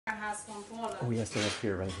has from Poland. Oh yes, they're up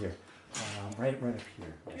here, right here. Right up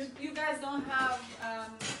here. Yes. You guys don't have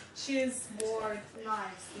cheese board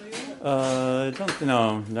knives, do you? Don't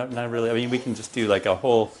no, not really. I mean, we can just do like a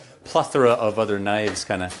whole plethora of other knives,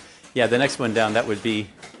 kind of. Yeah, the next one down, that would be.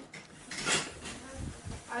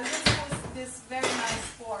 I just use these very nice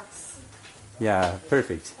forks. Yeah,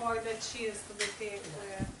 perfect. For the cheese to be picked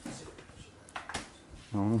with.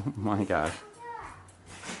 Oh my God.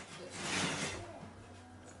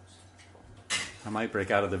 I might break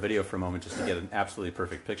out of the video for a moment just to get an absolutely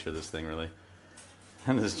perfect picture of this thing, really.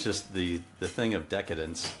 And it's just the thing of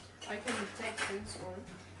decadence. I can take this one.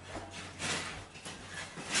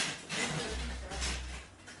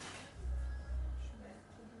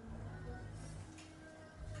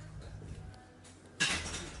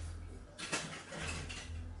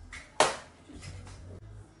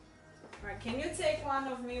 Right, can you take one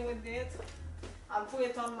of me with it? I'll put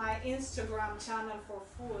it on my Instagram channel for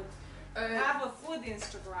food. I have a food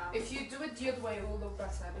Instagram. If you do it the other way, it will look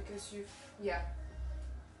better because you, yeah.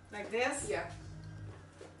 Like this? Yeah.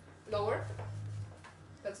 Lower.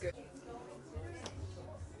 That's good.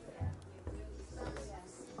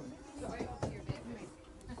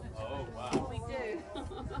 Oh, wow. We do.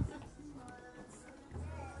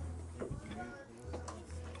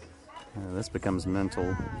 This becomes mental.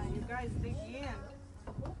 You guys dig in.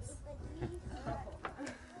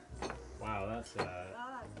 Wow, that's an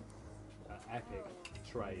epic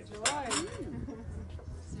tray of Joy.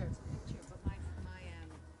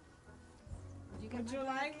 Would you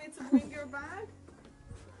like me to bring your bag?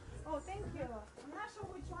 Oh, thank you. I'm not sure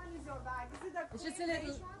which one is your bag. Is it the It's just a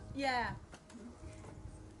little, one? yeah.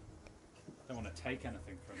 I don't want to take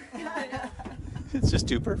anything from it. It's just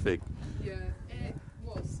too perfect. Yeah. It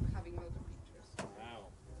was having loads of pictures.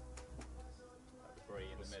 Wow. Three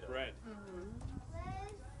in the middle. Spread.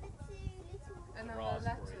 And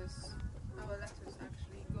Raspberry. our lettuce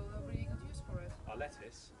actually got a really good use for it. Our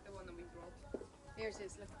lettuce. The one that we brought. Here's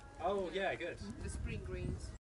his, look. Oh, yeah, good. The spring greens.